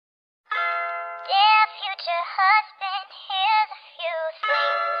future husband, here's a few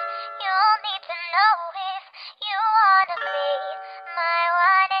things you'll need to know if you wanna be my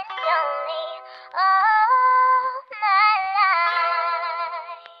one and only all my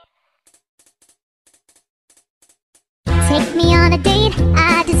life. Take me on a date,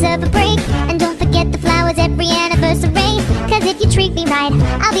 I deserve a break. And don't forget the flowers every anniversary. Cause if you treat me right,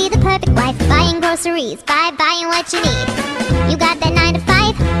 I'll be the perfect wife. Buying groceries, buying what you need. You got that 9 to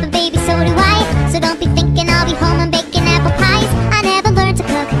 5, but baby so do I. So don't be thinking I'll be home and baking apple pies. I never learned to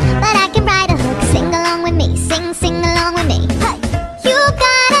cook, but I can ride a hook. Sing along with me, sing along with me. Hey. You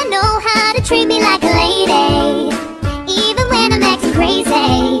gotta know how to treat me like a lady, even when I'm acting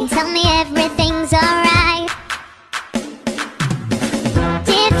crazy. Tell me everything's alright.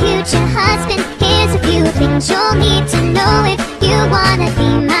 Dear future husband, here's a few things you'll need to know if you wanna be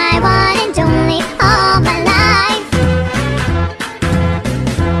my one and only all my life.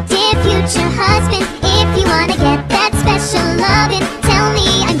 Dear future husband, if you wanna get that special loving, tell me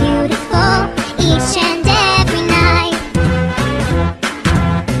I'm beautiful each and every night.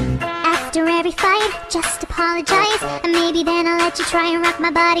 After every fight, just apologize, and maybe then I'll let you try and rock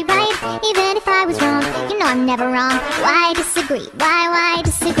my body right. Even if I was wrong, you know I'm never wrong. Why disagree? Why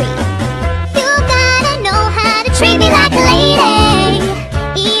disagree? You gotta know how to treat me like a lady,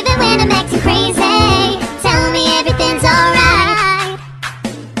 even when I'm acting crazy. Tell me everything's alright.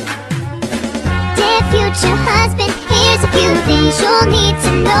 Dear future husband, here's a few things you'll need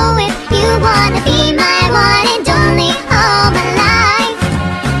to know if you wanna be my one and only all my life.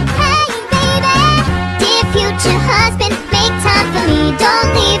 Hey baby, dear future husband, make time for me, don't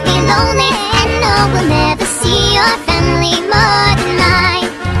leave me lonely. And no, we'll never see your family more than mine.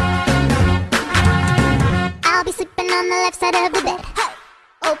 I'll be sleeping on the left side of the bed. Hey.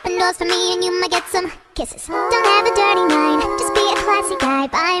 Open doors for me and you might get some kisses. Don't have a dirty mind, just be a classy guy.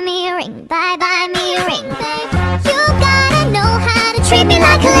 Buy me a ring, buy me a ring. You gotta know how to treat me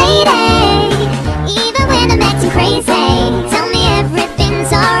like a lady,